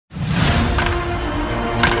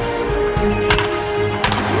Way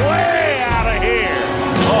out of here.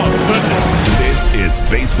 Oh, goodness. This is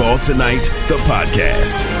Baseball Tonight, the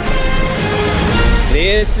podcast.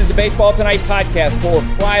 This is the Baseball Tonight podcast for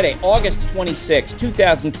Friday, August 26,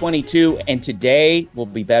 2022, and today will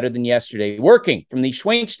be better than yesterday. Working from the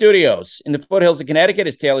Schwenk Studios in the foothills of Connecticut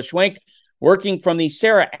is Taylor Schwenk. Working from the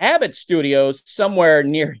Sarah Abbott Studios somewhere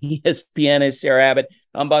near ESPN is Sarah Abbott.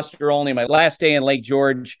 I'm Buster Olney. My last day in Lake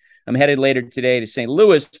George. I'm headed later today to St.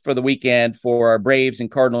 Louis for the weekend for our Braves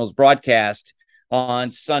and Cardinals broadcast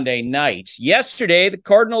on Sunday night. Yesterday, the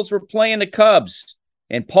Cardinals were playing the Cubs,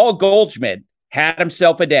 and Paul Goldschmidt had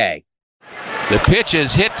himself a day. The pitch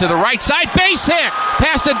is hit to the right side, base hit,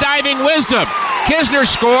 past a diving Wisdom. Kisner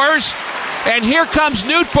scores, and here comes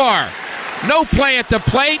Nootbaar. No play at the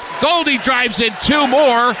plate. Goldie drives in two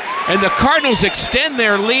more, and the Cardinals extend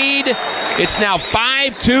their lead. It's now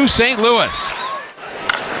 5-2 St. Louis.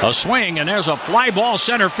 A swing, and there's a fly ball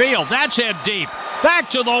center field. That's hit deep. Back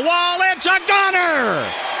to the wall. It's a gunner.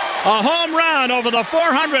 A home run over the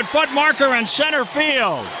 400-foot marker in center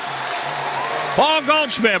field. Paul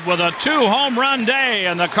Goldschmidt with a 2-home run day,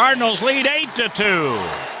 and the Cardinals lead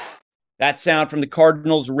 8-2. That sound from the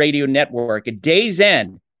Cardinals radio network. At day's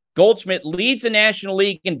end, Goldschmidt leads the National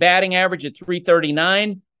League in batting average at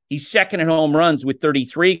 .339. He's second in home runs with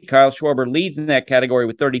 33. Kyle Schwarber leads in that category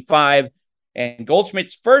with 35. And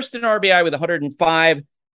Goldschmidt's first in RBI with 105.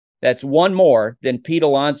 That's one more than Pete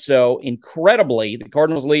Alonso. Incredibly, the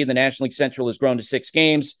Cardinals lead in the National League Central has grown to 6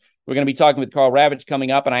 games. We're going to be talking with Carl Ravitch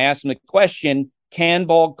coming up, and I asked him the question, can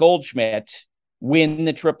Paul Goldschmidt win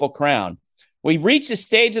the Triple Crown? We've reached a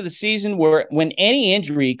stage of the season when any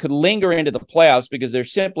injury could linger into the playoffs because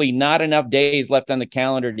there's simply not enough days left on the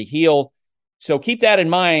calendar to heal. So keep that in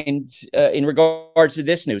mind in regards to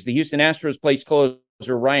this news. The Houston Astros placed closer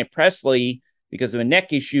Ryan Pressly because of a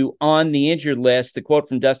neck issue on the injured list. The quote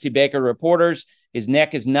from Dusty Baker to reporters, his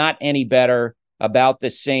neck is not any better, about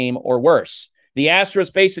the same or worse. The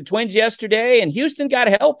Astros faced the Twins yesterday, and Houston got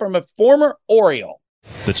help from a former Oriole.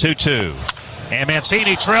 The 2-2. And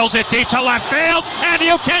Mancini drills it deep to left field, and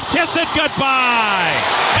you can kiss it goodbye.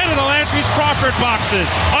 Into the Landry's Crawford boxes.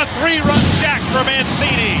 A 3-run jack for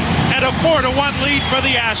Mancini, and a 4-1 lead for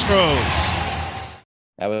the Astros.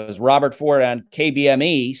 That was Robert Ford on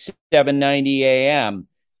KBME, 790 AM.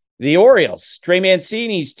 The Orioles, Trey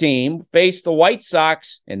Mancini's team, faced the White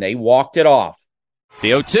Sox, and they walked it off.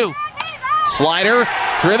 The 0-2. Slider,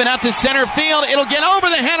 driven out to center field. It'll get over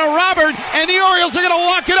the head of Robert, and the Orioles are going to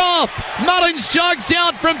walk it off. Mullins jogs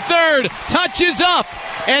out from third, touches up,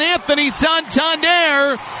 and Anthony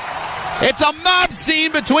Santander. It's a mob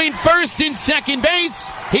scene between first and second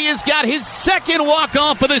base. He has got his second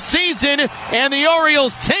walk-off of the season, and the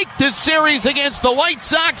Orioles take the series against the White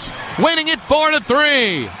Sox, winning it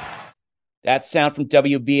 4-3. That sound from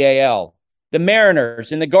WBAL. The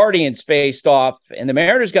Mariners and the Guardians faced off, and the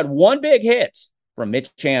Mariners got one big hit from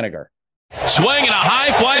Mitch Haniger. Swing and a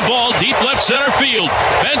high fly ball deep left center field.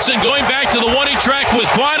 Benson going back to the 1-2 track with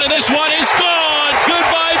Quanta. This one is gone.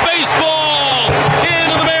 Goodbye, baseball.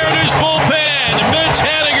 Into the Mariners bullpen. Mitch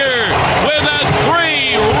Haniger with a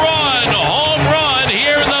 3-run home run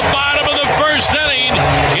here in the bottom of the first inning.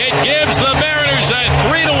 It gives the Mariners a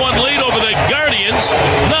 3-1 lead over the Guardians.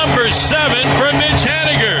 Number 7 for Mitch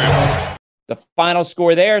Haniger. The final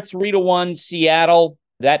score there, 3-1 Seattle.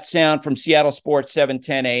 That sound from Seattle Sports,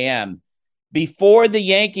 710 AM. Before the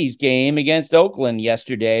Yankees game against Oakland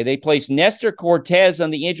yesterday, they placed Nestor Cortez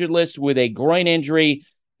on the injured list with a groin injury.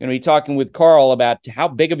 Going to be talking with Carl about how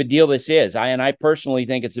big of a deal this is. I personally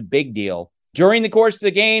think it's a big deal. During the course of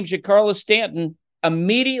the game, Giancarlo Stanton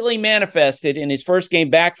immediately manifested in his first game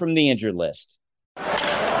back from the injured list.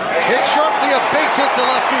 Hit sharply, a base hit to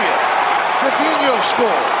left field. Trevino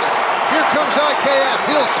scores. Here comes IKF.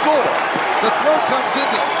 He'll score. The throw comes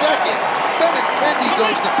into second. Benintendi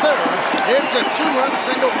goes to third. It's a 2-run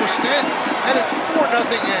single for Stanton, and it's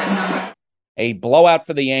 4-0 Yanks. A blowout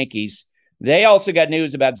for the Yankees. They also got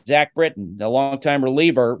news about Zach Britton, the longtime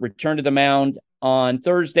reliever, returned to the mound on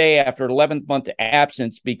Thursday after an 11th-month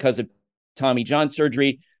absence because of Tommy John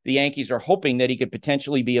surgery. The Yankees are hoping that he could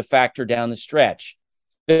potentially be a factor down the stretch.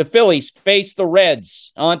 The Phillies faced the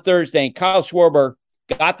Reds on Thursday, and Kyle Schwarber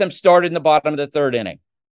got them started in the bottom of the third inning.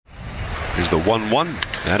 Here's the 1-1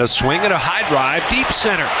 and a swing and a high drive deep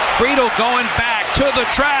center. Friedel going back to the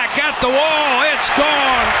track at the wall. It's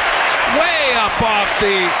gone way up off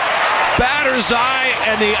the batter's eye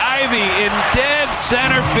and the ivy in dead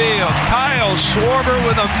center field. Kyle Schwarber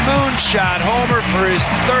with a moonshot homer for his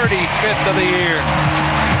 35th of the year.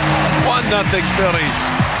 1-0 Phillies.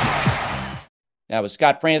 That was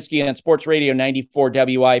Scott Fransky on Sports Radio 94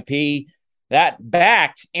 WIP. That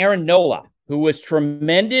backed Aaron Nola, who was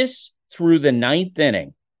tremendous through the 9th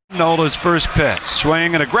inning. Nola's first pitch,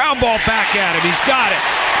 swing and a ground ball back at him. He's got it.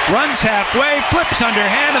 Runs halfway, flips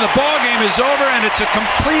underhand, and the ball game is over, and it's a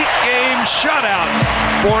complete game shutout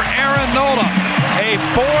for Aaron Nola. A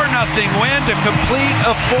 4-0 win to complete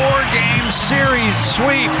a 4-game series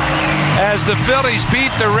sweep as the Phillies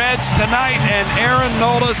beat the Reds tonight, and Aaron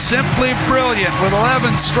Nola simply brilliant with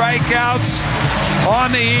 11 strikeouts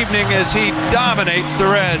on the evening as he dominates the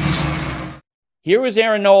Reds. Here was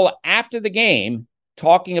Aaron Nola after the game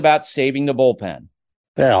talking about saving the bullpen.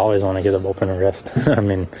 Yeah, I always want to give the bullpen a rest. I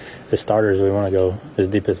mean, as starters, we want to go as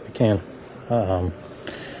deep as we can.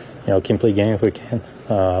 Complete game if we can.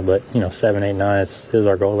 But 7, 8, 9 is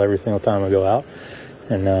our goal every single time we go out.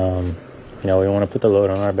 And, we want to put the load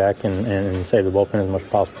on our back and save the bullpen as much as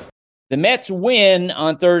possible. The Mets win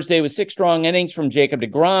on Thursday with 6 strong innings from Jacob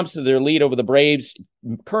deGrom, so their lead over the Braves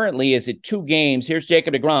currently is at 2 games. Here's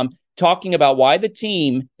Jacob deGrom talking about why the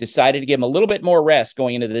team decided to give him a little bit more rest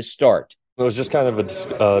going into this start. It was just kind of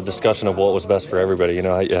a discussion of what was best for everybody. You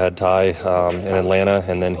had Ty in Atlanta,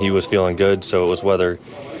 and then he was feeling good, so it was whether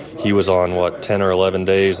he was on, 10 or 11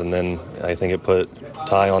 days, and then I think it put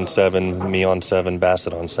Ty on 7, me on 7,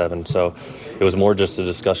 Bassett on 7. So it was more just a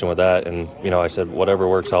discussion with that, and, I said whatever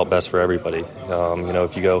works out best for everybody.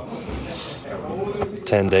 If you go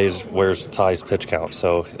 10 days, where's Ty's pitch count?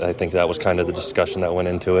 So I think that was kind of the discussion that went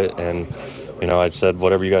into it, and I said,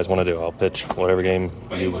 whatever you guys want to do, I'll pitch whatever game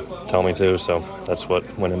you tell me to. So that's what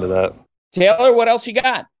went into that. Taylor, what else you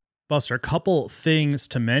got? Buster, a couple things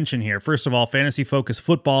to mention here. First of all, Fantasy Focus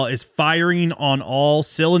Football is firing on all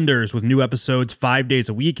cylinders with new episodes 5 days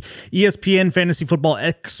a week. ESPN Fantasy Football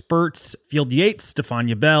experts Field Yates,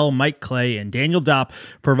 Stefania Bell, Mike Clay, and Daniel Dopp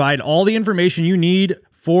provide all the information you need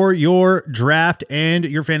for your draft and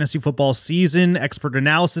your fantasy football season. Expert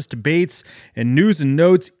analysis, debates, and news and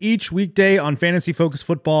notes each weekday on Fantasy Focus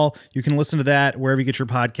Football. You can listen to that wherever you get your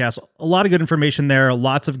podcasts. A lot of good information there.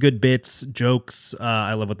 Lots of good bits, jokes.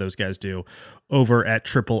 I love what those guys do over at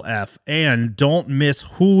Triple F. And don't miss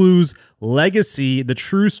Hulu's Legacy, the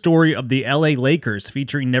true story of the LA Lakers,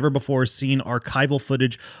 featuring never-before-seen archival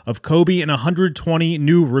footage of Kobe and 120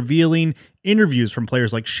 new revealing interviews from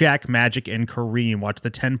players like Shaq, Magic, and Kareem. Watch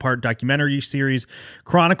the 10-part documentary series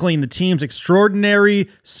chronicling the team's extraordinary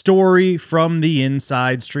story from the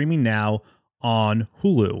inside, streaming now on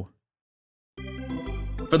Hulu.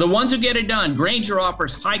 For the ones who get it done, Grainger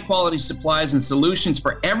offers high-quality supplies and solutions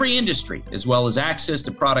for every industry, as well as access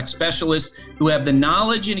to product specialists who have the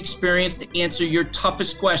knowledge and experience to answer your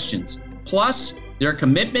toughest questions. Plus, their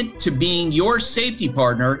commitment to being your safety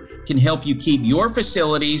partner can help you keep your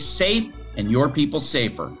facilities safe and your people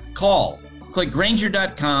safer. Call, click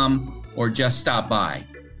Grainger.com, or just stop by.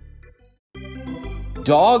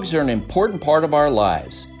 Dogs are an important part of our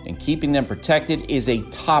lives, and keeping them protected is a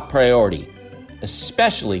top priority,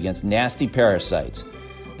 especially against nasty parasites.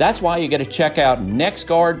 That's why you got to check out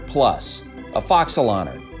NexGard Plus,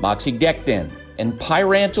 Afoxolaner, Moxidectin, and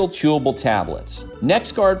Pyrantel chewable tablets.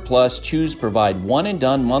 NexGard Plus chews provide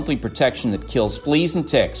one-and-done monthly protection that kills fleas and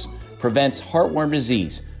ticks, prevents heartworm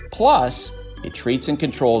disease. Plus, it treats and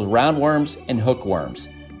controls roundworms and hookworms.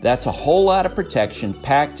 That's a whole lot of protection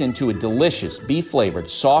packed into a delicious beef-flavored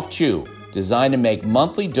soft chew designed to make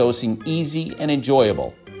monthly dosing easy and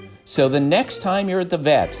enjoyable. So the next time you're at the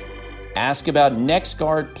vet, ask about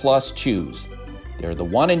NexGard Plus Chews. They're the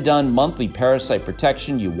one-and-done monthly parasite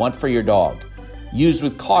protection you want for your dog. Used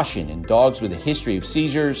with caution in dogs with a history of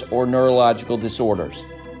seizures or neurological disorders.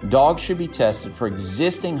 Dogs should be tested for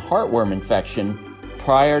existing heartworm infection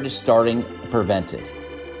prior to starting preventive.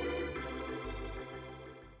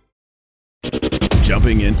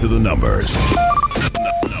 Jumping into the numbers.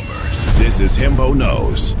 This is Hembo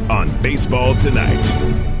Knows on Baseball Tonight.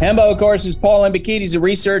 Hembo, of course, is Paul Hembekides. He's a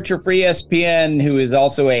researcher for ESPN who is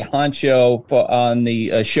also a honcho on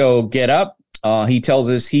the show Get Up. He tells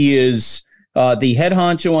us he is the head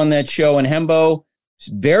honcho on that show. And Hembo,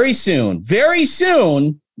 very soon,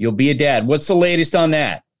 you'll be a dad. What's the latest on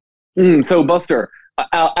that? So, Buster,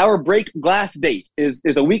 our break glass date is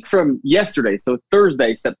a week from yesterday. So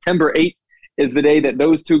Thursday, September 8th. Is the day that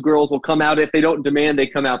those two girls will come out. If they don't demand, they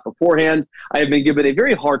come out beforehand. I have been given a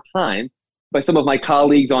very hard time by some of my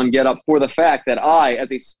colleagues on Get Up for the fact that I,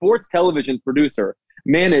 as a sports television producer,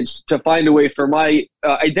 managed to find a way for my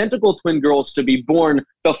identical twin girls to be born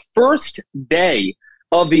the first day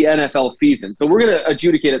of the NFL season. So we're going to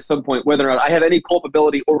adjudicate at some point whether or not I have any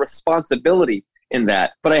culpability or responsibility in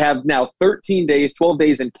that. But I have now 13 days, 12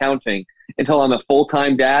 days and counting until I'm a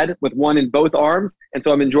full-time dad with one in both arms. And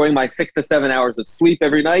so I'm enjoying my 6 to 7 hours of sleep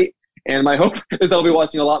every night And my hope is I'll be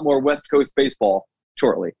watching a lot more West Coast baseball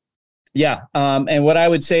shortly. Yeah. And what I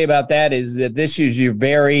would say about that is that this is your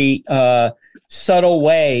very subtle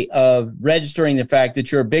way of registering the fact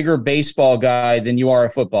that you're a bigger baseball guy than you are a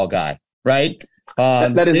football guy, right?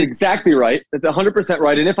 That is exactly right. That's 100%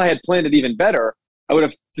 right. And if I had planned it even better, I would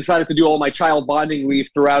have decided to do all my child bonding leave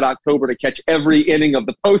throughout October to catch every inning of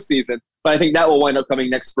the postseason. But I think that will wind up coming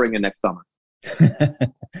next spring and next summer.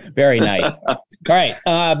 Very nice. All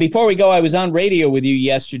right. Before we go, I was on radio with you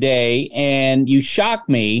yesterday, and you shocked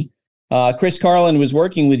me. Chris Carlin was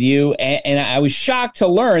working with you, and I was shocked to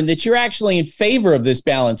learn that you're actually in favor of this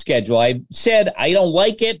balanced schedule. I said I don't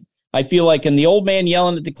like it. I feel like I'm the old man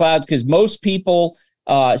yelling at the clouds because most people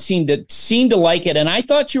seem to like it. And I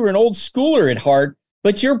thought you were an old schooler at heart,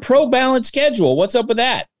 but you're pro-balanced schedule. What's up with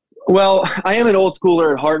that? Well, I am an old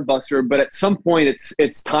schooler at heart, Buster, but at some point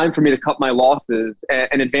it's time for me to cut my losses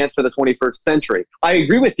and advance for the 21st century. I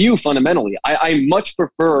agree with you fundamentally. I much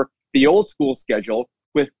prefer the old school schedule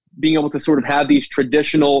with being able to sort of have these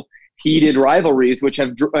traditional heated rivalries, which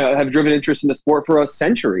have driven interest in the sport for a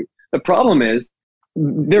century. The problem is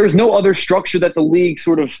there's no other structure that the league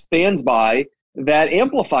sort of stands by that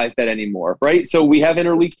amplifies that anymore, right? So we have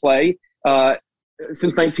interleague play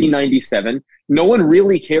since 1997. No one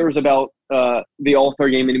really cares about the All-Star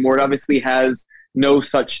game anymore. It obviously has no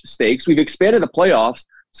such stakes. We've expanded the playoffs,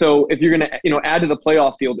 so if you're going to add to the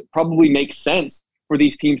playoff field, it probably makes sense for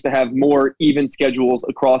these teams to have more even schedules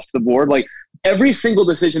across the board. Like every single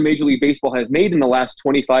decision Major League Baseball has made in the last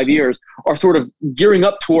 25 years are sort of gearing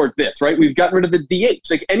up toward this, right? We've gotten rid of the DH.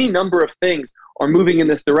 Like any number of things are moving in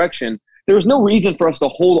this direction. There's no reason for us to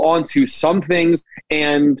hold on to some things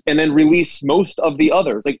and then release most of the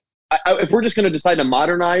others. Like if we're just going to decide to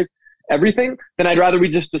modernize everything, then I'd rather we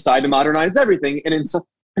just decide to modernize everything. And in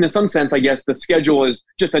some sense, I guess the schedule is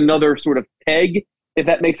just another sort of peg, if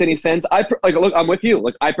that makes any sense. Look, I'm with you.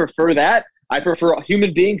 Like I prefer that. I prefer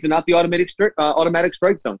human beings and not the automatic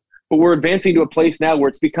strike zone. But we're advancing to a place now where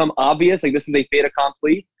it's become obvious, like this is a fait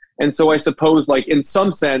accompli. And so I suppose, like in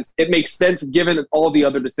some sense, it makes sense given all the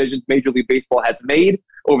other decisions Major League Baseball has made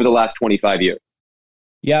over the last 25 years.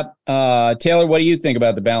 Yep. Taylor, what do you think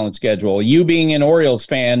about the balanced schedule? You being an Orioles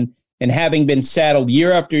fan and having been saddled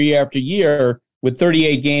year after year after year with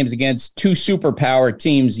 38 games against two superpower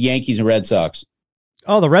teams, Yankees and Red Sox.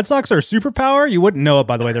 Oh, the Red Sox are a superpower? You wouldn't know it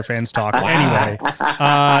by the way their fans talk. Anyway,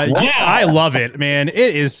 yeah, I love it, man.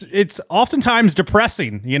 It's oftentimes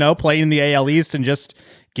depressing, playing in the AL East and just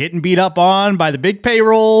getting beat up on by the big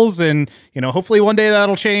payrolls. And, hopefully one day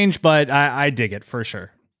that'll change, but I dig it for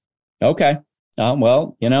sure. Okay.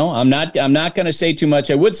 Well, I'm not going to say too much.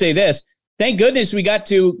 I would say this. Thank goodness we got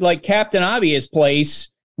to like Captain Obvious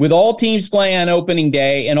place with all teams playing on opening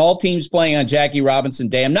day and all teams playing on Jackie Robinson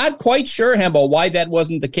Day. I'm not quite sure, Hembo, why that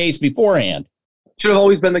wasn't the case beforehand. Should have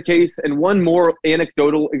always been the case. And one more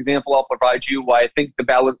anecdotal example I'll provide you why I think the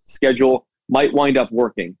balanced schedule might wind up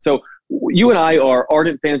working. So you and I are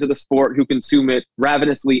ardent fans of the sport who consume it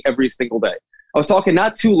ravenously every single day. I was talking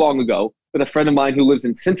not too long ago with a friend of mine who lives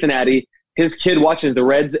in Cincinnati. His kid watches the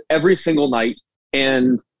Reds every single night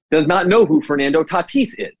and does not know who Fernando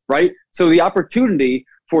Tatis is, right? So the opportunity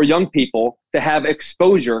for young people to have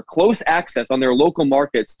exposure, close access on their local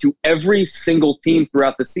markets to every single team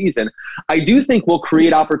throughout the season, I do think will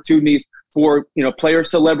create opportunities for player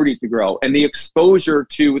celebrity to grow and the exposure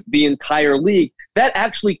to the entire league. That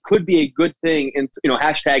actually could be a good thing in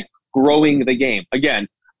hashtag growing the game. Again,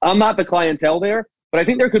 I'm not the clientele there, but I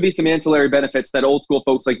think there could be some ancillary benefits that old school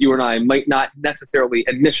folks like you and I might not necessarily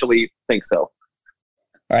initially think so.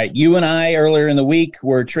 All right, you and I earlier in the week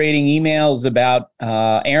were trading emails about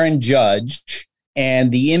Aaron Judge and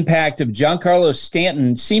the impact of Giancarlo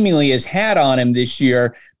Stanton seemingly has had on him this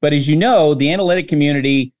year. But as you know, the analytic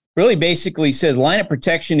community really basically says lineup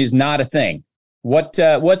protection is not a thing. What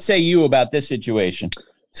say you about this situation?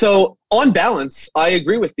 So on balance, I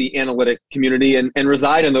agree with the analytic community and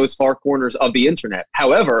reside in those far corners of the internet.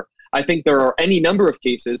 However, I think there are any number of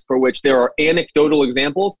cases for which there are anecdotal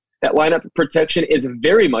examples that lineup protection is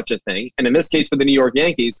very much a thing. And in this case for the New York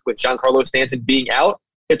Yankees, with Giancarlo Stanton being out,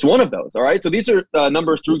 it's one of those, all right? So these are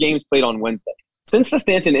numbers through games played on Wednesday. Since the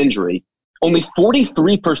Stanton injury, only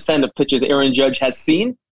 43% of pitches Aaron Judge has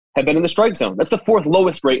seen have been in the strike zone. That's the fourth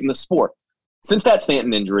lowest rate in the sport. Since that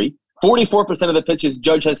Stanton injury, 44% of the pitches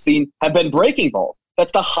Judge has seen have been breaking balls.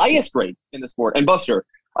 That's the highest rate in the sport. And Buster,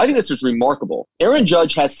 I think this is remarkable. Aaron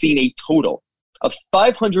Judge has seen a total of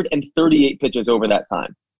 538 pitches over that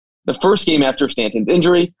time. The first game after Stanton's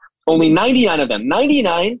injury, only 99 of them,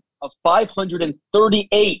 99 of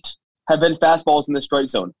 538 have been fastballs in the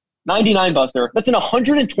strike zone. 99, Buster. That's in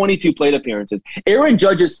 122 plate appearances. Aaron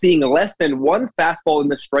Judge is seeing less than one fastball in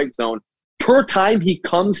the strike zone per time he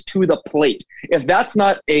comes to the plate. If that's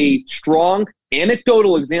not a strong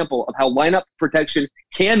anecdotal example of how lineup protection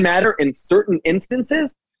can matter in certain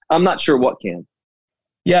instances, I'm not sure what can.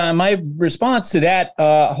 Yeah, my response to that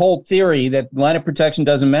whole theory that lineup protection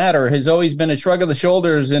doesn't matter has always been a shrug of the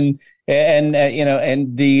shoulders and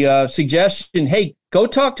the suggestion, hey, go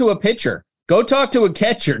talk to a pitcher, go talk to a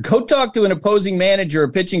catcher, go talk to an opposing manager or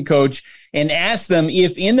pitching coach and ask them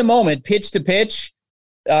if in the moment, pitch to pitch,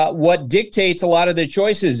 what dictates a lot of their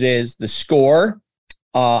choices is the score,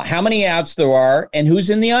 how many outs there are, and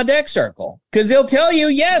who's in the on-deck circle. Because they'll tell you,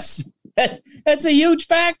 yes, that's a huge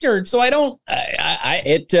factor. So that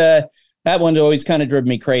one always kind of drove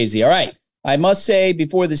me crazy. All right. I must say,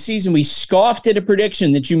 before the season, we scoffed at a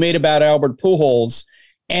prediction that you made about Albert Pujols.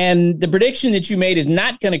 And the prediction that you made is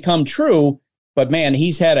not going to come true. But, man,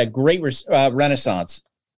 he's had a great renaissance.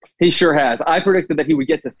 He sure has. I predicted that he would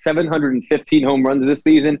get to 715 home runs this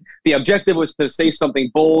season. The objective was to say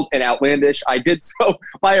something bold and outlandish. I did so.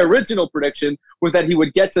 My original prediction was that he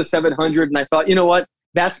would get to 700, and I thought, you know what?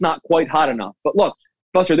 That's not quite hot enough. But look,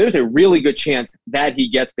 Buster, there's a really good chance that he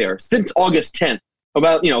gets there. Since August 10th,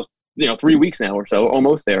 about 3 weeks now or so,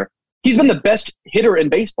 almost there, he's been the best hitter in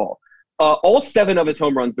baseball. All 7 of his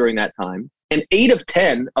home runs during that time, and 8 of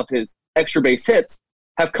 10 of his extra base hits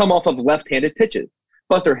have come off of left-handed pitches.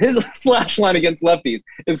 Buster, his slash line against lefties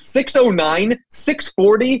is 609,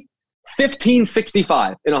 640,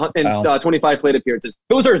 1565 in 25 plate appearances.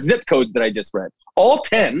 Those are zip codes that I just read. All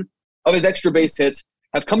 10 of his extra base hits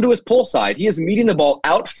have come to his pull side. He is meeting the ball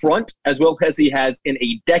out front as well as he has in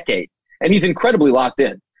a decade, and he's incredibly locked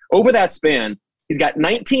in. Over that span, he's got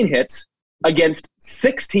 19 hits against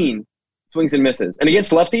 16 swings and misses. And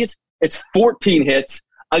against lefties, it's 14 hits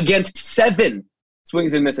against 7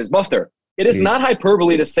 swings and misses. Buster, it is not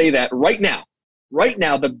hyperbole to say that right now,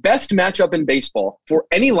 the best matchup in baseball for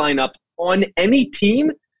any lineup on any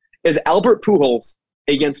team is Albert Pujols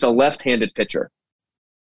against a left-handed pitcher.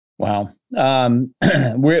 Wow.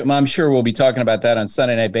 I'm sure we'll be talking about that on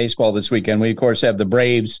Sunday Night Baseball this weekend. We, of course, have the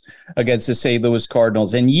Braves against the St. Louis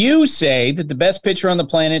Cardinals. And you say that the best pitcher on the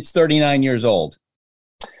planet is 39 years old.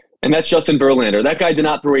 And that's Justin Verlander. That guy did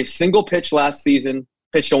not throw a single pitch last season,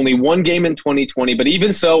 pitched only 1 game in 2020. But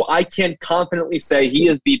even so, I can confidently say he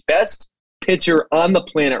is the best pitcher on the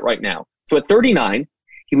planet right now. So at 39,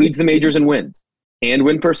 he leads the majors in wins and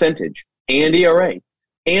win percentage and ERA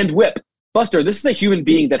and whip. Buster, this is a human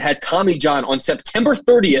being that had Tommy John on September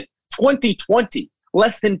 30th, 2020,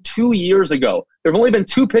 less than 2 years ago. There have only been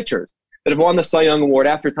 2 pitchers that have won the Cy Young Award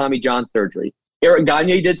after Tommy John surgery. Eric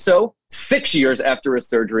Gagne did so 6 years after his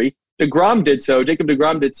surgery. Jacob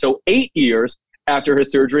DeGrom did so 8 years after his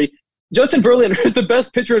surgery. Justin Verlander is the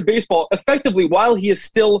best pitcher in baseball effectively while he is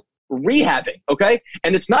still rehabbing, okay?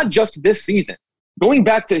 And it's not just this season. Going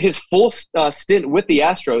back to his full stint with the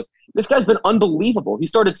Astros, this guy's been unbelievable. He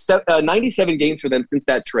started 97 games for them since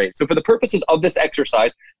that trade. So for the purposes of this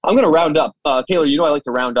exercise, I'm going to round up. Taylor, you know I like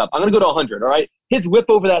to round up. I'm going to go to 100, all right? His whip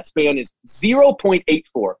over that span is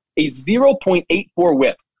 0.84, a 0.84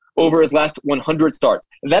 whip over his last 100 starts.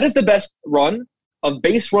 That is the best run of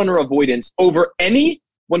base runner avoidance over any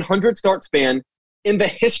 100-start span in the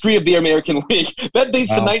history of the American League. That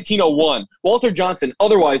dates to 1901. Walter Johnson,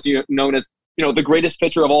 otherwise known as the greatest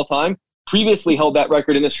pitcher of all time, previously held that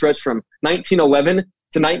record in a stretch from 1911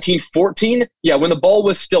 to 1914. Yeah, when the ball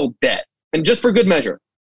was still dead. And just for good measure,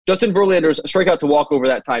 Justin Verlander's strikeout to walk over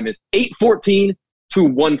that time is 814 to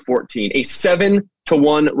 114, a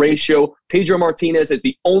 7-to-1 ratio. Pedro Martinez is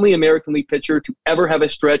the only American League pitcher to ever have a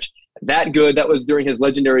stretch that good. That was during his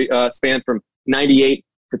legendary span from 98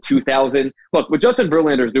 to 2000. Look, what Justin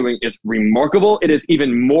Verlander is doing is remarkable. It is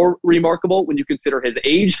even more remarkable when you consider his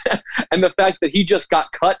age and the fact that he just got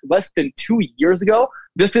cut less than 2 years ago.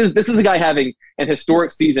 This is a guy having an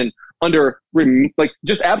historic season under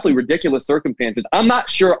just absolutely ridiculous circumstances. I'm not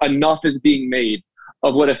sure enough is being made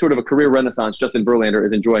of what a sort of a career renaissance Justin Verlander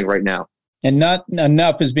is enjoying right now. And not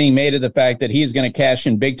enough is being made of the fact that he's going to cash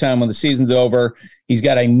in big time when the season's over. He's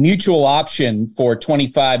got a mutual option for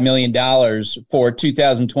 $25 million for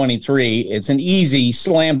 2023. It's an easy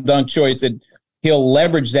slam dunk choice that he'll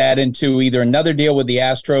leverage that into either another deal with the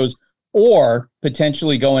Astros or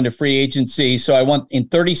potentially go into free agency. So I want, in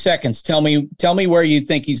 30 seconds, tell me where you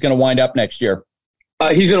think he's going to wind up next year.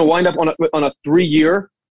 He's going to wind up on a 3-year,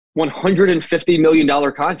 $150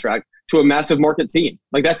 million contract to a massive market team.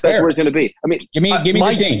 That's where it's going to be. I mean, give me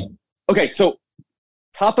the team. Okay, so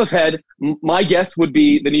top of head, my guess would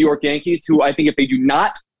be the New York Yankees, who I think if they do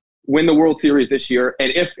not win the World Series this year,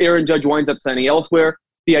 and if Aaron Judge winds up signing elsewhere,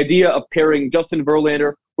 the idea of pairing Justin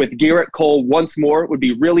Verlander with Garrett Cole once more would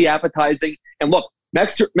be really appetizing. And look,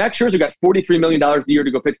 Max Scherzer got $43 million a year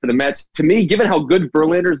to go pitch for the Mets. To me, given how good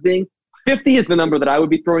Verlander's being, 50 is the number that I would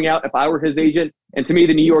be throwing out if I were his agent. And to me,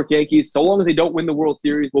 the New York Yankees, so long as they don't win the World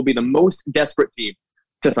Series, will be the most desperate team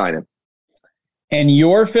to sign him. And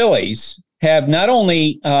your Phillies have not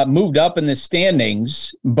only moved up in the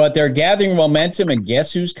standings, but they're gathering momentum. And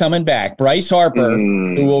guess who's coming back? Bryce Harper,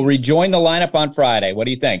 who will rejoin the lineup on Friday. What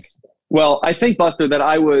do you think? Well, I think, Buster, that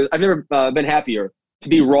I've never been happier to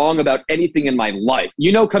be wrong about anything in my life.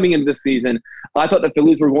 Coming into this season, I thought the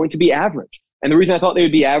Phillies were going to be average. And the reason I thought they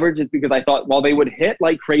would be average is because I thought while they would hit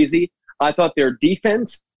like crazy, I thought their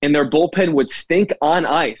defense and their bullpen would stink on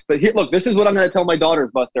ice. But here, look, this is what I'm going to tell my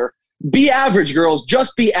daughters, Buster. Be average, girls.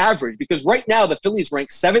 Just be average. Because right now, the Phillies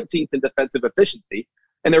rank 17th in defensive efficiency,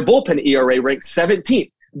 and their bullpen ERA ranks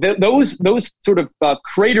 17th. Those sort of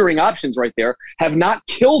cratering options right there have not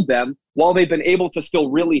killed them while they've been able to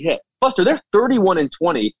still really hit. Buster, they're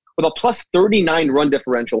 31-20 with a plus 39 run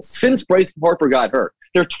differential since Bryce Harper got hurt.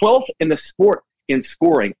 They're 12th in the sport in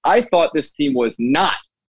scoring. I thought this team was not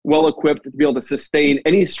well equipped to be able to sustain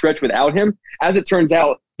any stretch without him. As it turns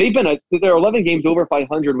out, they're 11 games over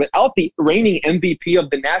 500 without the reigning MVP of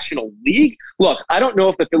the National League. Look, I don't know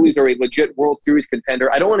if the Phillies are a legit World Series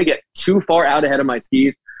contender. I don't want to get too far out ahead of my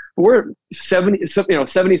skis. But we're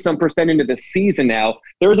 70-some% into the season now.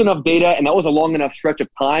 There is enough data, and that was a long enough stretch of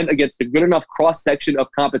time against a good enough cross-section of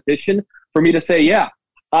competition for me to say, yeah,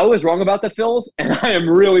 I was wrong about the Phils, and I am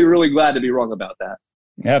really, really glad to be wrong about that.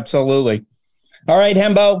 Absolutely. All right,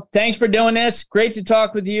 Hembo, thanks for doing this. Great to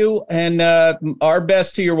talk with you, and our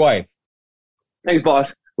best to your wife. Thanks,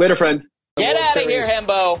 boss. Later, friends. Get out of here,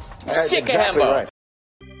 Hembo. Sick of Hembo. Right.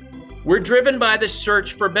 We're driven by the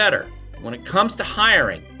search for better. When it comes to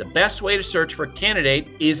hiring, the best way to search for a candidate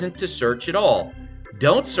isn't to search at all.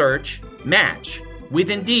 Don't search, match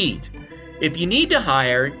with Indeed. If you need to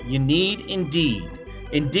hire, you need Indeed.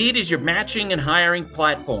 Indeed is your matching and hiring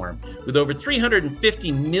platform with over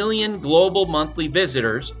 350 million global monthly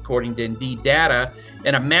visitors, according to Indeed data,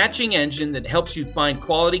 and a matching engine that helps you find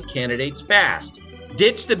quality candidates fast.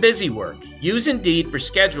 Ditch the busy work. Use Indeed for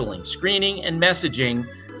scheduling, screening, and messaging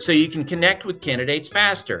so you can connect with candidates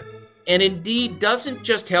faster. And Indeed doesn't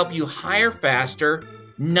just help you hire faster.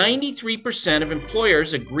 93% of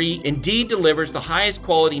employers agree Indeed delivers the highest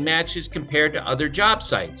quality matches compared to other job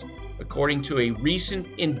sites, according to a recent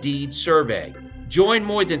Indeed survey. Join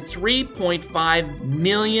more than 3.5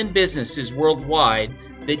 million businesses worldwide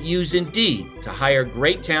that use Indeed to hire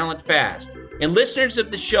great talent fast. And listeners of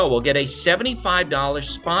the show will get a $75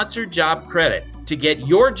 sponsored job credit to get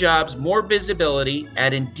your jobs more visibility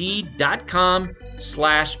at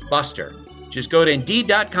Indeed.com/Buster. Just go to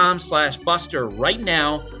Indeed.com/Buster right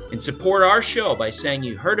now and support our show by saying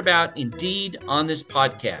you heard about Indeed on this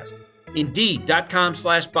podcast.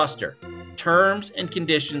 Indeed.com/Buster. Terms and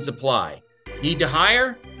conditions apply. Need to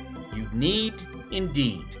hire? You need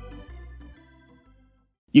Indeed.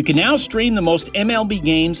 You can now stream the most MLB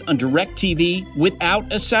games on DirecTV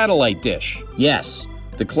without a satellite dish. Yes,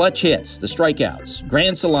 the clutch hits, the strikeouts,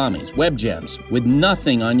 grand salamis, web gems, with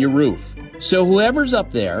nothing on your roof. So whoever's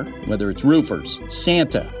up there, whether it's roofers,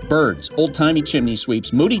 Santa, birds, old-timey chimney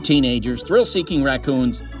sweeps, moody teenagers, thrill-seeking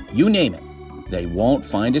raccoons, you name it, they won't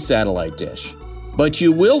find a satellite dish. But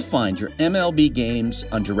you will find your MLB games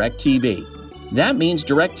on DirecTV. That means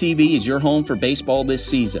DirecTV is your home for baseball this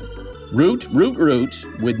season. Root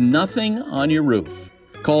with nothing on your roof.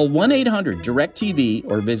 Call 1-800-DirecTV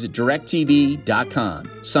or visit directtv.com.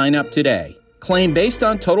 Sign up today. Claim based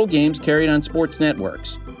on total games carried on sports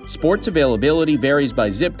networks. Sports availability varies by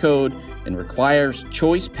zip code and requires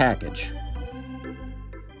choice package.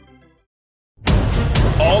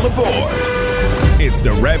 All aboard. It's the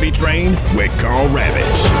Ravy Train with Carl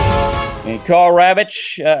Ravitch. And Carl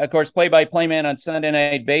Ravitch, of course, play-by-play man on Sunday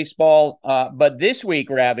Night Baseball. But this week,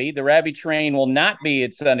 Ravy, the Ravy Train will not be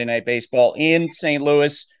at Sunday Night Baseball in St.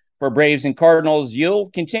 Louis for Braves and Cardinals.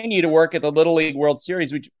 You'll continue to work at the Little League World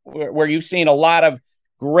Series, where you've seen a lot of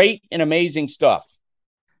great and amazing stuff.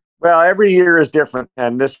 Well, every year is different,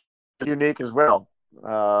 and this is unique as well.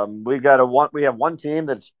 We have one team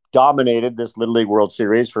that's dominated this Little League World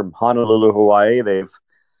Series from Honolulu, Hawaii. They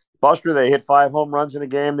hit 5 home runs in a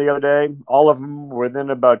game the other day. All of them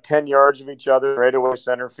within about 10 yards of each other, right away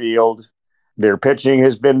center field. Their pitching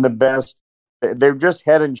has been the best. They're just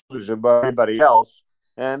head and shoulders above everybody else.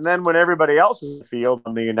 And then when everybody else is in the field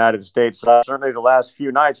on the United States side, certainly the last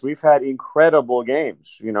few nights, we've had incredible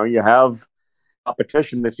games. You know, you have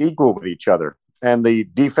competition that's equal with each other. And the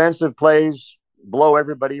defensive plays blow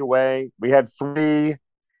everybody away. We had 3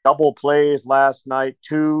 double plays last night,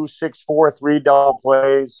 2 6-4-3 double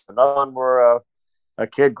plays. Another one where a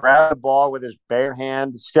kid grabbed the ball with his bare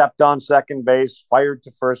hand, stepped on second base, fired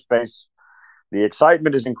to first base. The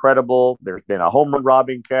excitement is incredible. There's been a home run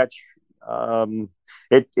robbing catch.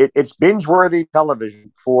 It's binge-worthy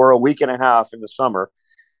television for a week and a half in the summer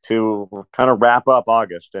to kind of wrap up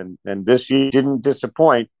August. And this year didn't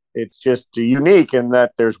disappoint. It's just unique in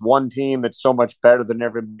that there's one team that's so much better than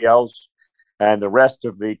everybody else, and the rest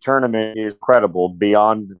of the tournament is incredible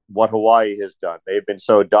beyond what Hawaii has done. They've been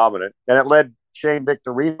so dominant. And it led Shane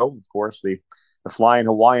Victorino, of course, the flying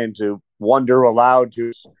Hawaiian, to wonder aloud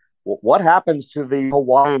to what happens to the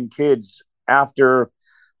Hawaiian kids after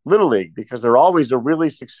Little League, because they're always a really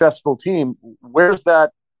successful team. Where's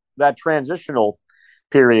that transitional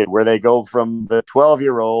period where they go from the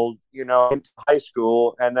 12-year-old, into high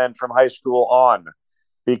school, and then from high school on?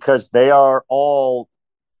 Because they are all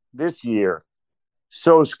this year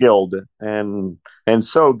so skilled and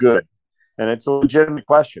so good. And it's a legitimate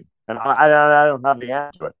question. And I don't have the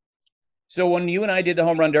answer to it. So when you and I did the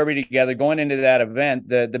Home Run Derby together, going into that event,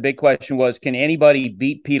 the big question was, can anybody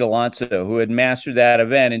beat Pete Alonso, who had mastered that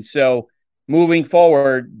event? And so moving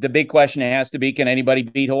forward, the big question has to be, can anybody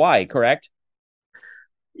beat Hawaii, correct?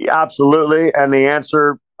 Yeah, absolutely. And the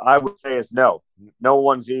answer, I would say, is no. No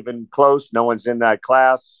one's even close. No one's in that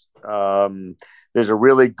class. There's a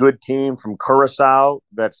really good team from Curacao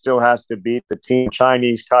that still has to beat the team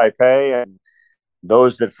Chinese Taipei. And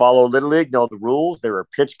those that follow Little League know the rules. There are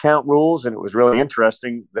pitch count rules, and it was really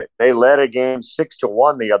interesting. They led a game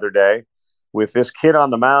 6-1 the other day with this kid on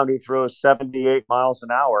the mound who throws 78 miles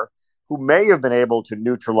an hour, who may have been able to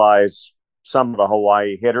neutralize some of the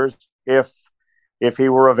Hawaii hitters if he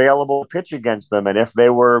were available to pitch against them and if they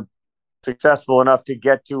were successful enough to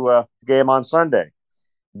get to a game on Sunday.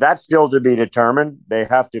 That's still to be determined. They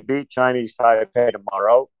have to beat Chinese Taipei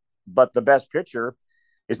tomorrow, but the best pitcher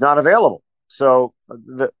is not available. So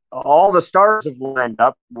all the stars have lined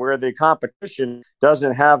up where the competition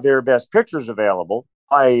doesn't have their best pitchers available.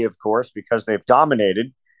 I, of course, because they've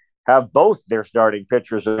dominated, have both their starting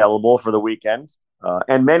pitchers available for the weekend,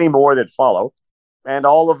 and many more that follow. And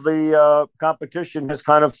all of the competition has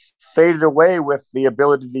kind of faded away with the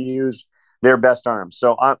ability to use their best arms.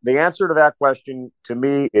 So the answer to that question to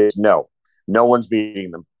me is no. No one's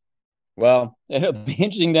beating them. Well, it'll be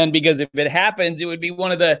interesting then, because if it happens, it would be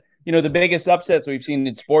one of the biggest upsets we've seen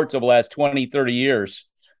in sports over the last 20, 30 years.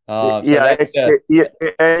 Right.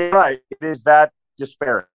 It is that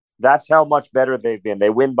disparate. That's how much better they've been. They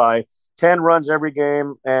win by 10 runs every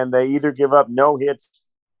game, and they either give up no hits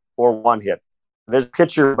or one hit. There's a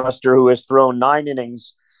pitcher, Buster, who has thrown 9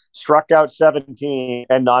 innings, struck out 17,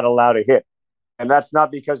 and not allowed a hit. And that's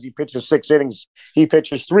not because he pitches 6 innings. He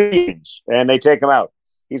pitches 3 innings, and they take him out.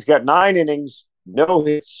 He's got 9 innings, no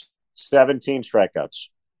hits, 17 strikeouts.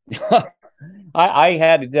 I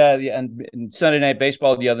had Sunday Night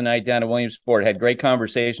Baseball the other night down at Williamsport. Had great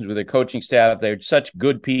conversations with their coaching staff. They're such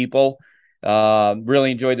good people.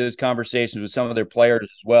 Really enjoyed those conversations with some of their players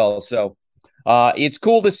as well. So it's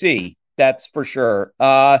cool to see. That's for sure.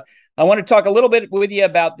 I want to talk a little bit with you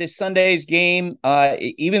about this Sunday's game.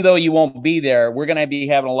 Even though you won't be there, we're going to be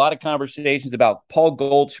having a lot of conversations about Paul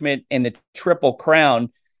Goldschmidt and the Triple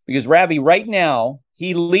Crown, because Ravi, right now,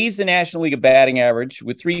 he leads the National League of batting average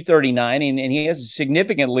with 339, and he has a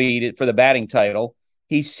significant lead for the batting title.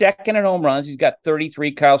 He's second in home runs. He's got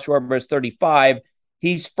 33. Kyle Schwarber has 35.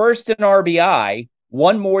 He's first in RBI,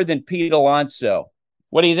 one more than Pete Alonso.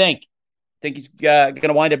 What do you think? Think he's going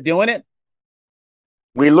to wind up doing it?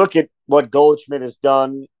 We look at what Goldschmidt has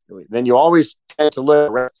done, then you always tend to look at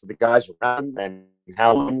the rest of the guys around him and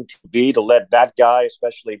how to be to let that guy,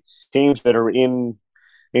 especially teams that are in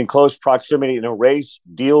close proximity in a race,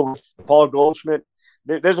 deal with Paul Goldschmidt.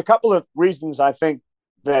 There's a couple of reasons I think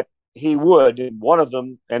that he would, and one of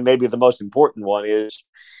them, and maybe the most important one, is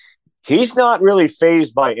he's not really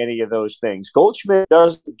fazed by any of those things. Goldschmidt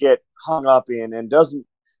doesn't get hung up in and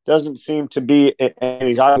doesn't seem to be, and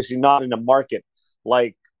he's obviously not in a market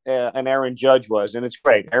like an Aaron Judge was, and it's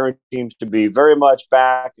great. Aaron seems to be very much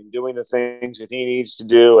back and doing the things that he needs to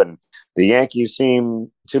do, and the Yankees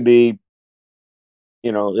seem to be,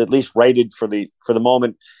 at least rated for the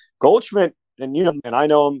moment. Goldschmidt, and and I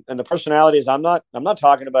know him, and the personalities. I'm not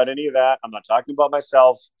talking about any of that. I'm not talking about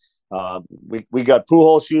myself. We got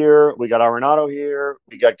Pujols here, we got Arenado here,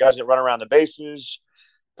 we got guys that run around the bases.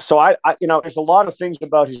 So I there's a lot of things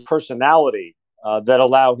about his personality that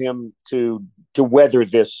allow him to weather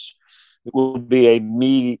this. It will be a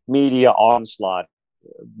media onslaught.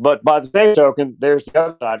 But by the same token, there's the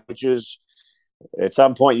other side, which is at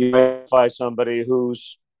some point you identify somebody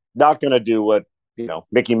who's not going to do what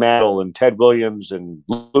Mickey Mantle and Ted Williams and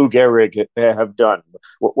Lou Gehrig have done.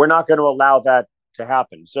 We're not going to allow that to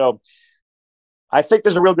happen. So I think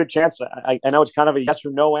there's a real good chance. I know it's kind of a yes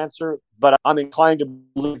or no answer, but I'm inclined to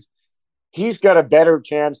believe he's got a better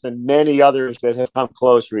chance than many others that have come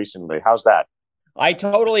close recently. How's that? I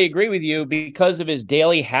totally agree with you because of his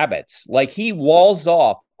daily habits. Like, he walls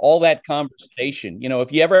off all that conversation.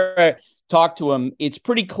 If you ever talk to him, it's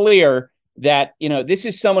pretty clear that, this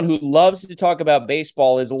is someone who loves to talk about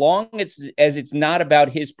baseball as long as it's not about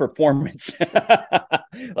his performance.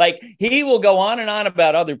 Like, he will go on and on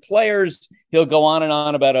about other players. He'll go on and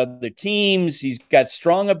on about other teams. He's got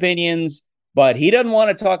strong opinions, but he doesn't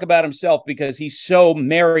want to talk about himself because he's so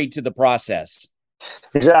married to the process.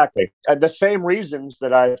 Exactly. The same reasons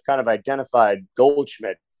that I've kind of identified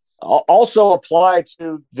Goldschmidt also apply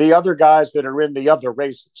to the other guys that are in the other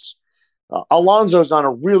races. Alonso's on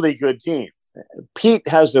a really good team. Pete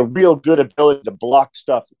has a real good ability to block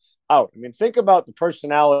stuff out. I mean, think about the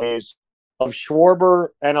personalities of Schwarber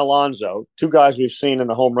and Alonso, two guys we've seen in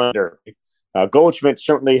the home run derby. Goldschmidt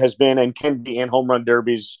certainly has been and can be in home run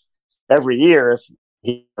derbies every year if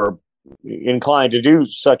he are inclined to do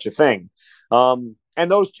such a thing. And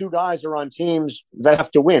those two guys are on teams that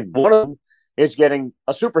have to win. One of them is getting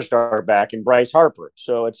a superstar back in Bryce Harper.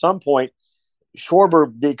 So at some point, Schwarber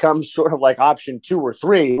becomes sort of like option 2 or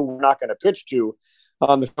 3 who we're not going to pitch to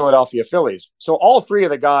on the Philadelphia Phillies. So all three of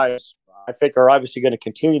the guys, I think, are obviously going to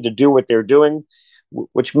continue to do what they're doing,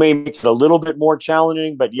 which may make it a little bit more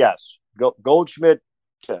challenging. But yes, Goldschmidt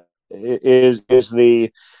is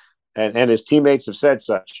the, and his teammates have said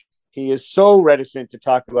such. He is so reticent to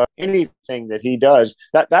talk about anything that he does.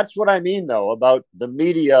 That's what I mean, though, about the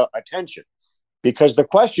media attention, because the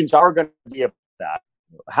questions are going to be about that,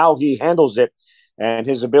 how he handles it and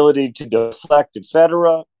his ability to deflect,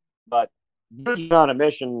 etc. But he's on a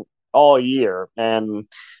mission all year. And,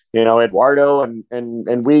 Eduardo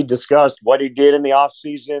and we discussed what he did in the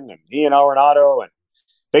offseason, and he and Arenado and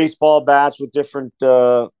baseball bats with different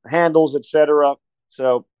handles, etc.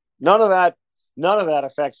 So none of that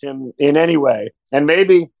affects him in any way. And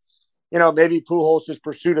maybe Pujols'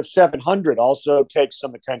 pursuit of 700 also takes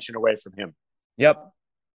some attention away from him. Yep.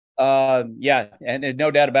 Yeah, and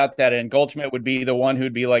no doubt about that. And Goldschmidt would be the one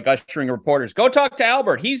who'd be like ushering reporters, go talk to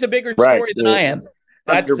Albert. He's a bigger story than I am.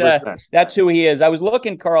 That's who he is. I was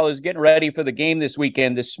looking, Carl, I was getting ready for the game this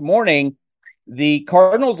weekend. This morning, the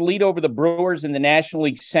Cardinals lead over the Brewers in the National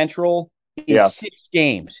League Central in 6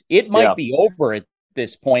 games. It might be over at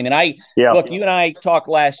this point. And look, you and I talked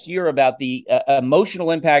last year about the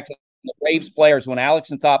emotional impact of the Braves players when Alex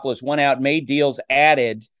Anthopoulos went out, made deals,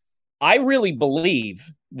 added. I really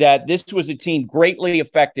believe that this was a team greatly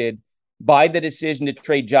affected by the decision to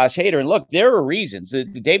trade Josh Hader. And look, there are reasons.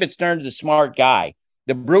 David Stern's a smart guy.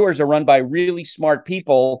 The Brewers are run by really smart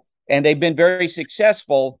people, and they've been very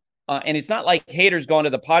successful. And it's not like Hader's gone to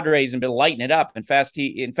the Padres and been lighting it up. In fact,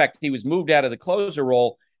 he was moved out of the closer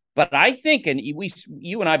role. But I think, and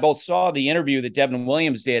you and I both saw the interview that Devin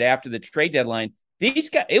Williams did after the trade deadline. These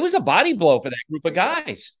guys, it was a body blow for that group of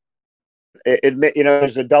guys.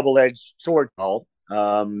 There's a double-edged sword, Paul.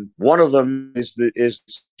 One of them is the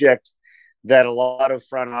subject that a lot of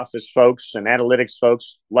front office folks and analytics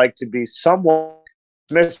folks like to be somewhat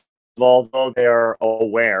dismissive, although they are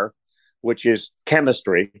aware, which is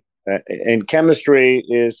chemistry. And chemistry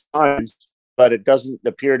is science, but it doesn't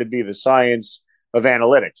appear to be the science of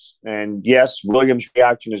analytics. And yes, Williams'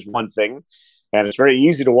 reaction is one thing, and it's very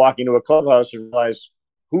easy to walk into a clubhouse and realize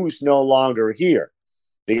who's no longer here.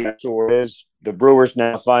 The answer is the Brewers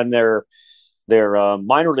now find their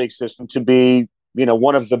minor league system to be,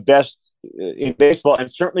 one of the best in baseball,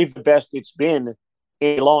 and certainly the best it's been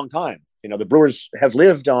in a long time. The Brewers have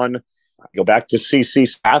lived on. Go back to CC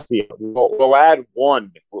Sathia. We'll add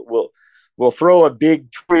one. We'll throw a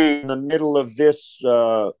big tree in the middle of this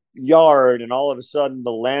yard, and all of a sudden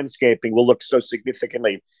the landscaping will look so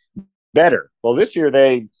significantly better. Well, this year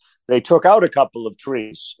they took out a couple of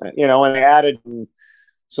trees, and they added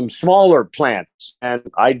some smaller plants. And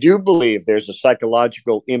I do believe there's a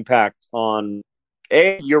psychological impact on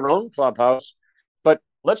your own clubhouse. But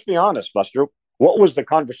let's be honest, Buster, what was the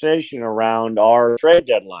conversation around our trade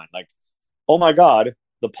deadline? Like, oh my God,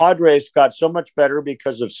 the Padres got so much better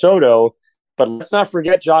because of Soto, but let's not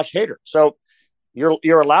forget Josh Hader. So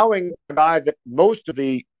you're allowing a guy that most of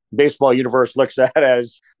the baseball universe looks at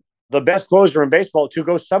as the best closer in baseball to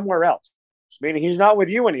go somewhere else, meaning he's not with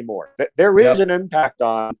you anymore. There is an impact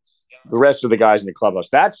on the rest of the guys in the clubhouse.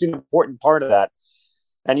 That's an important part of that.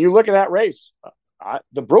 And you look at that race,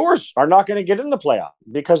 the Brewers are not going to get in the playoff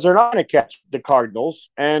because they're not going to catch the Cardinals,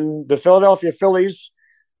 and the Philadelphia Phillies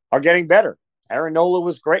are getting better. Aaron Nola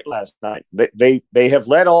was great last night. They have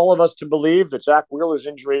led all of us to believe that Zach Wheeler's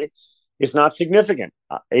injury is not significant.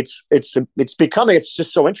 It's becoming, it's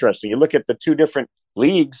just so interesting. You look at the two different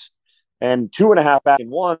leagues, and 2.5 back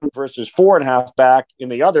in one versus 4.5 back in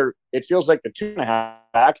the other. It feels like the 2.5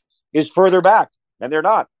 back is further back, and they're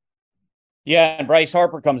not. Yeah, and Bryce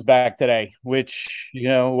Harper comes back today, which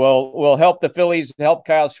will help the Phillies, help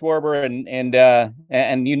Kyle Schwarber, and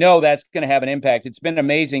that's going to have an impact. It's been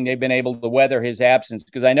amazing they've been able to weather his absence,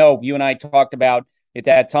 because I know you and I talked about at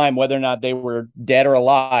that time whether or not they were dead or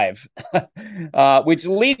alive, which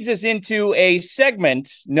leads us into a segment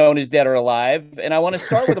known as Dead or Alive. And I want to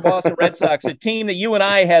start with the Boston Red Sox, a team that you and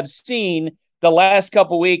I have seen the last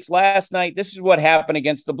couple weeks. Last night, this is what happened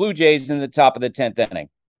against the Blue Jays in the top of the 10th inning.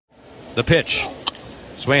 The pitch.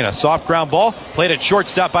 Swinging a soft ground ball. Played at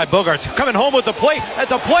shortstop by Bogaerts. Coming home with the plate. At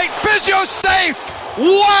the plate, Biggio safe!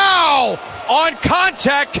 Wow! On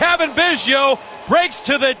contact, Kevin Biggio breaks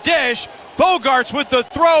to the dish. Bogaerts with the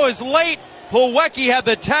throw is late. Plawecki had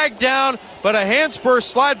the tag down, but a handspur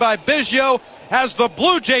slide by Biggio has the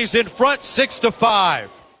Blue Jays in front 6-5.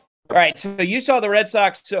 All right, so you saw the Red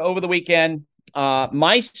Sox over the weekend.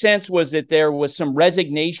 My sense was that there was some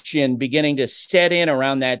resignation beginning to set in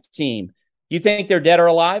around that team. You think they're dead or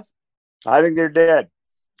alive? I think they're dead.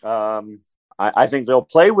 I think they'll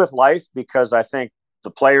play with life, because I think the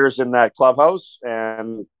players in that clubhouse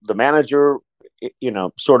and the manager,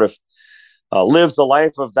 sort of lives the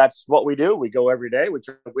life of that's what we do. We go every day. We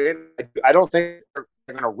try to win. I don't think they're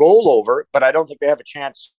going to roll over, but I don't think they have a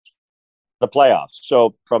chance the playoffs.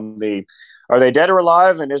 So are they dead or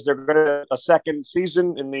alive? And is there going to be a second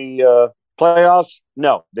season in the playoffs?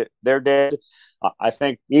 No, they're dead. I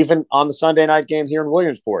think even on the Sunday night game here in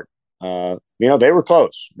Williamsport, they were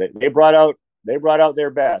close. They brought out their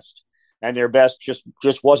best, and their best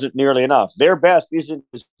just wasn't nearly enough. Their best isn't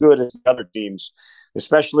as good as the other teams,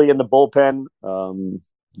 especially in the bullpen.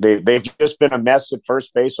 They've just been a mess at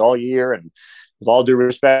first base all year, and with all due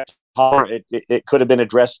respect, it could have been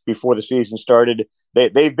addressed before the season started.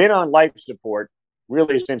 They've been on life support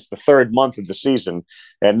really since the third month of the season.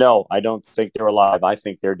 And no, I don't think they're alive. I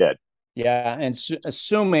think they're dead. Yeah, and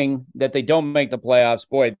assuming that they don't make the playoffs,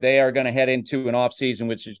 boy, they are going to head into an offseason,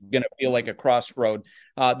 which is going to feel like a crossroad.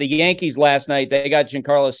 The Yankees last night, they got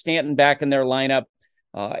Giancarlo Stanton back in their lineup.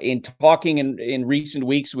 In talking in recent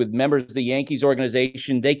weeks with members of the Yankees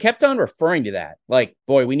organization, they kept on referring to that. Like,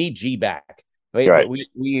 boy, we need G back. Right.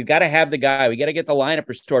 We got to have the guy. We got to get the lineup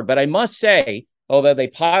restored. But I must say, although they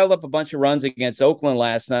piled up a bunch of runs against Oakland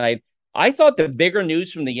last night, I thought the bigger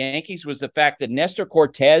news from the Yankees was the fact that Nestor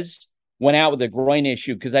Cortez went out with a groin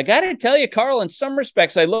issue. Because I got to tell you, Carl, in some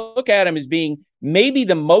respects, I look at him as being maybe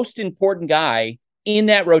the most important guy in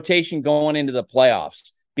that rotation going into the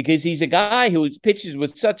playoffs, because he's a guy who pitches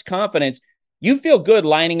with such confidence. You feel good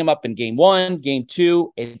lining him up in game 1, game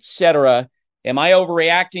 2, etc. Am I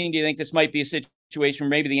overreacting? Do you think this might be a situation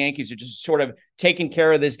where maybe the Yankees are just sort of taking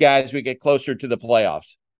care of this guy as we get closer to the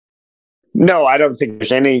playoffs? No, I don't think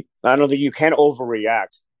you can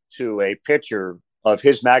overreact to a pitcher of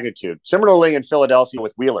his magnitude. Similarly in Philadelphia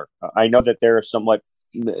with Wheeler, I know that they're somewhat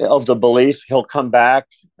of the belief he'll come back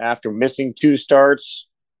after missing 2 starts.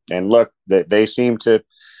 And look, they seem to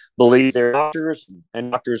believe their doctors,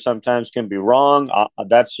 and doctors sometimes can be wrong.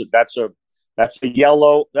 That's a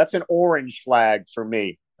yellow, that's an orange flag for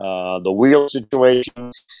me. The Wheeler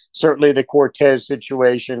situation, certainly the Cortez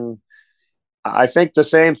situation. I think the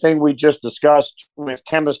same thing we just discussed with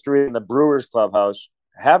chemistry in the Brewers clubhouse.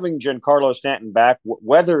 Having Giancarlo Stanton back,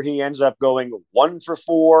 whether he ends up going 1 for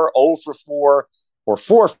 4, 0 for 4, or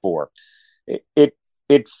 4 for 4,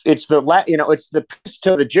 it's the piece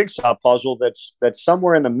to the jigsaw puzzle that's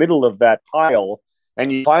somewhere in the middle of that pile,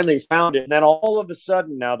 and you finally found it. And then all of a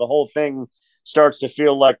sudden, now the whole thing starts to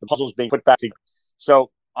feel like the puzzle's being put back together.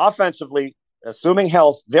 So offensively, assuming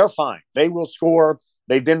health, they're fine. They will score.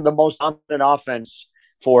 They've been the most dominant offense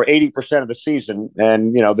for 80% of the season.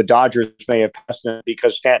 And, the Dodgers may have passed them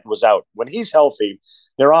because Stanton was out. When he's healthy,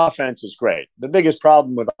 their offense is great. The biggest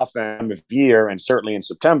problem with offense of year, and certainly in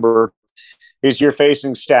September, is you're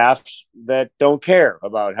facing staffs that don't care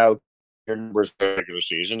about how your numbers are in the regular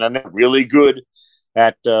season, and they're really good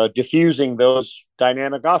at diffusing those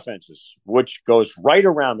dynamic offenses, which goes right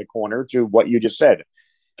around the corner to what you just said.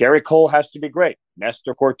 Gary Cole has to be great.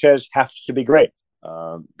 Nestor Cortez has to be great.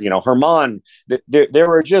 Herman, there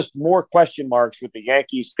are just more question marks with the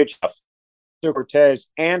Yankees pitch. Cortez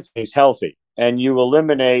and he's healthy, and you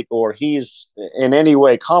eliminate, or he's in any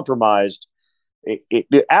way compromised,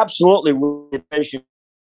 it absolutely will be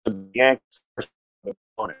the Yankees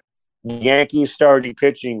opponent. The Yankees starting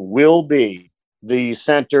pitching will be the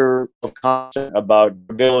center of content about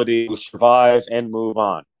ability to survive and move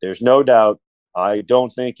on. There's no doubt. I don't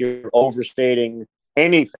think you're overstating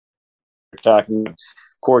anything. You're talking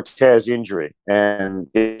Cortez injury. And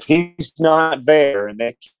if he's not there and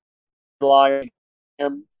they rely on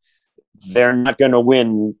him, they're not going to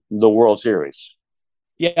win the World Series.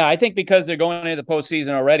 Yeah, I think because they're going into the postseason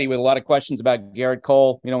already with a lot of questions about Garrett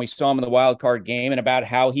Cole. We saw him in the wild card game and about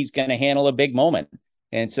how he's going to handle a big moment.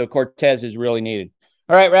 And so Cortez is really needed.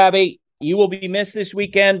 All right, Robbie, you will be missed this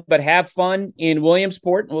weekend, but have fun in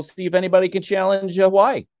Williamsport, and we'll see if anybody can challenge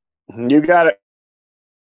Hawaii. You got it.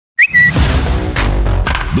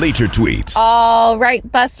 Bleacher Tweets. All right,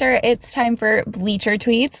 Buster, it's time for Bleacher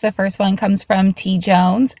Tweets. The first one comes from T.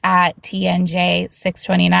 Jones at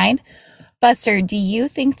TNJ629. Buster, do you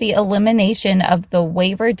think the elimination of the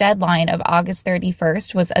waiver deadline of August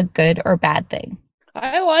 31st was a good or bad thing?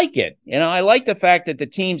 I like it. I like the fact that the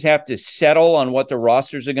teams have to settle on what the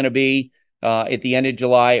rosters are going to be at the end of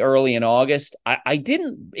July, early in August.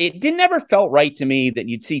 It never felt right to me that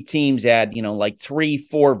you'd see teams add, like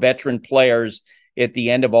 3-4 veteran players at the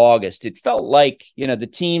end of August. It felt like, the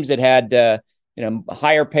teams that had,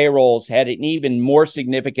 higher payrolls had an even more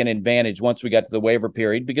significant advantage once we got to the waiver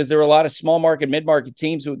period, because there were a lot of small market, mid-market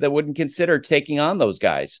teams that wouldn't consider taking on those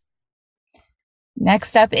guys.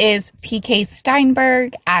 Next up is PK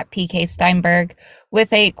Steinberg at PK Steinberg.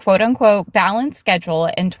 With a quote-unquote balanced schedule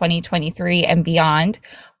in 2023 and beyond,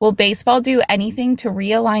 will baseball do anything to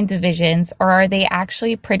realign divisions, or are they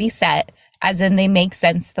actually pretty set, as in they make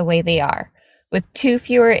sense the way they are? With 2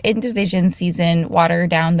 fewer in-division season, water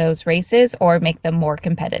down those races or make them more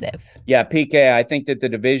competitive? Yeah, PK, I think that the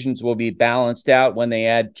divisions will be balanced out when they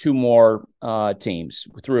add 2 more teams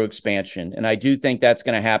through expansion. And I do think that's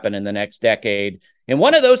going to happen in the next decade. And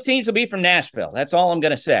one of those teams will be from Nashville. That's all I'm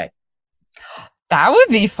going to say. That would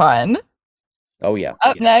be fun. Oh, yeah.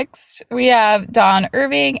 Up next, we have Don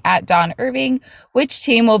Irving at Don Irving. Which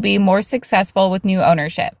team will be more successful with new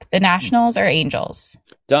ownership, the Nationals or Angels?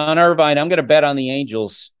 Don Irvine, I'm going to bet on the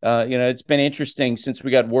Angels. It's been interesting since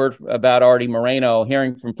we got word about Artie Moreno,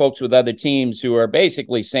 hearing from folks with other teams who are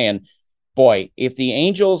basically saying, boy, if the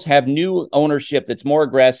Angels have new ownership that's more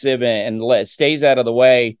aggressive and stays out of the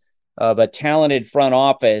way of a talented front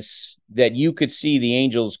office, that you could see the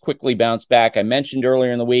Angels quickly bounce back. I mentioned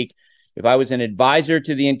earlier in the week, if I was an advisor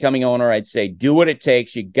to the incoming owner, I'd say, do what it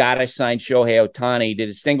takes. You got to sign Shohei Ohtani to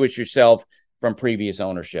distinguish yourself from previous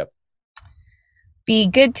ownership. Be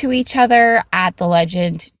good to each other at the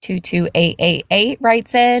legend 22888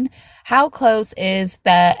 writes in, how close is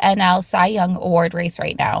the NL Cy Young Award race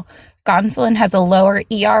right now? Gonsolin has a lower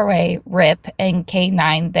ERA, RIP, and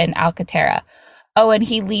K9 than Alcantara. Oh, and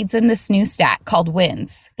he leads in this new stat called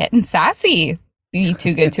wins. Getting sassy. Be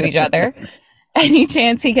too good to each other. Any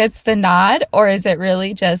chance he gets the nod, or is it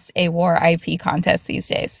really just a WAR IP contest these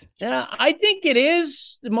days? Yeah, I think it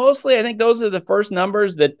is. Mostly, I think those are the first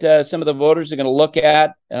numbers that some of the voters are going to look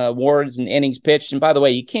at, WARs and innings pitched. And by the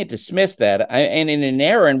way, you can't dismiss that. And in an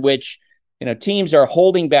era in which, teams are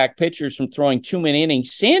holding back pitchers from throwing too many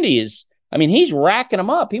innings, Sandy he's racking them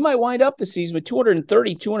up. He might wind up the season with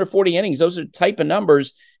 230, 240 innings. Those are the type of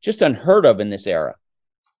numbers just unheard of in this era.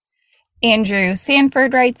 Andrew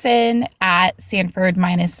Sanford writes in at Sanford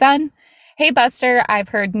 -Sun. Hey, Buster, I've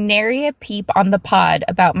heard nary a peep on the pod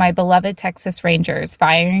about my beloved Texas Rangers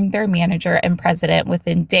firing their manager and president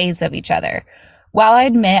within days of each other. While I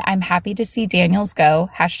admit I'm happy to see Daniels go,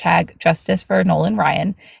 #justice for Nolan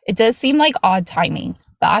Ryan, it does seem like odd timing.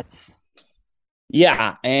 Thoughts?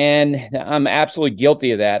 Yeah, and I'm absolutely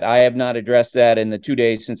guilty of that. I have not addressed that in the 2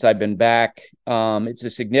 days since I've been back. It's a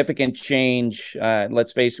significant change.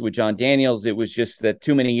 Let's face it, with John Daniels, it was just that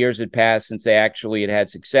too many years had passed since they actually had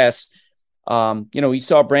success. We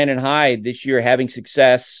saw Brandon Hyde this year having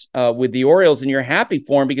success with the Orioles, and you're happy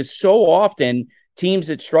for him because so often teams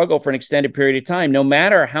that struggle for an extended period of time, no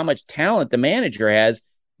matter how much talent the manager has,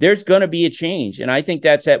 there's going to be a change. And I think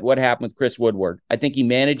that's what happened with Chris Woodward. I think he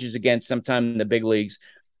manages again sometime in the big leagues.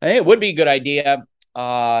 I think it would be a good idea.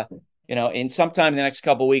 In sometime in the next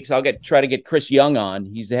couple of weeks, I'll try to get Chris Young on.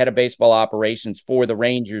 He's the head of baseball operations for the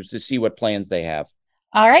Rangers to see what plans they have.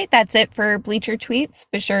 All right, that's it for Bleacher Tweets.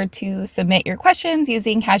 Be sure to submit your questions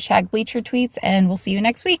using #Bleacher Tweets, and we'll see you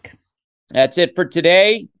next week. That's it for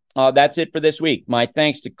today. That's it for this week. My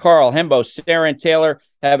thanks to Carl, Hembo, Sarah, and Taylor.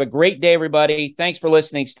 Have a great day, everybody. Thanks for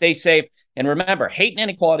listening. Stay safe. And remember, hate and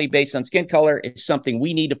inequality based on skin color is something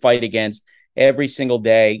we need to fight against every single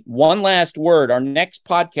day. One last word. Our next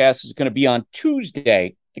podcast is going to be on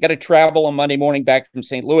Tuesday. I got to travel on Monday morning back from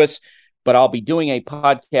St. Louis, but I'll be doing a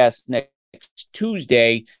podcast next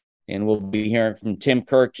Tuesday And we'll be hearing from Tim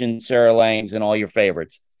Kirchin, Sarah Langs, and all your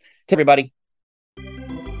favorites. To everybody.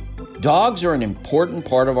 Dogs are an important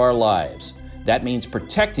part of our lives. That means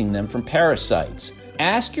protecting them from parasites.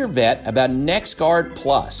 Ask your vet about NexGard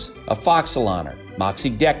Plus, Afoxolaner,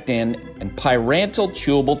 Moxidectin, and Pyrantel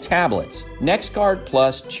chewable tablets. NexGard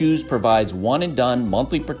Plus Chews provides one-and-done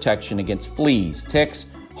monthly protection against fleas, ticks,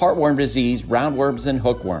 heartworm disease, roundworms, and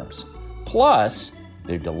hookworms. Plus,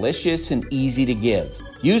 they're delicious and easy to give.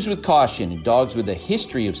 Use with caution in dogs with a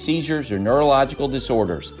history of seizures or neurological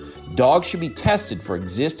disorders. Dogs should be tested for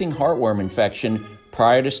existing heartworm infection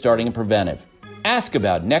prior to starting a preventive. Ask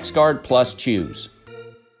about NexGard Plus Chews.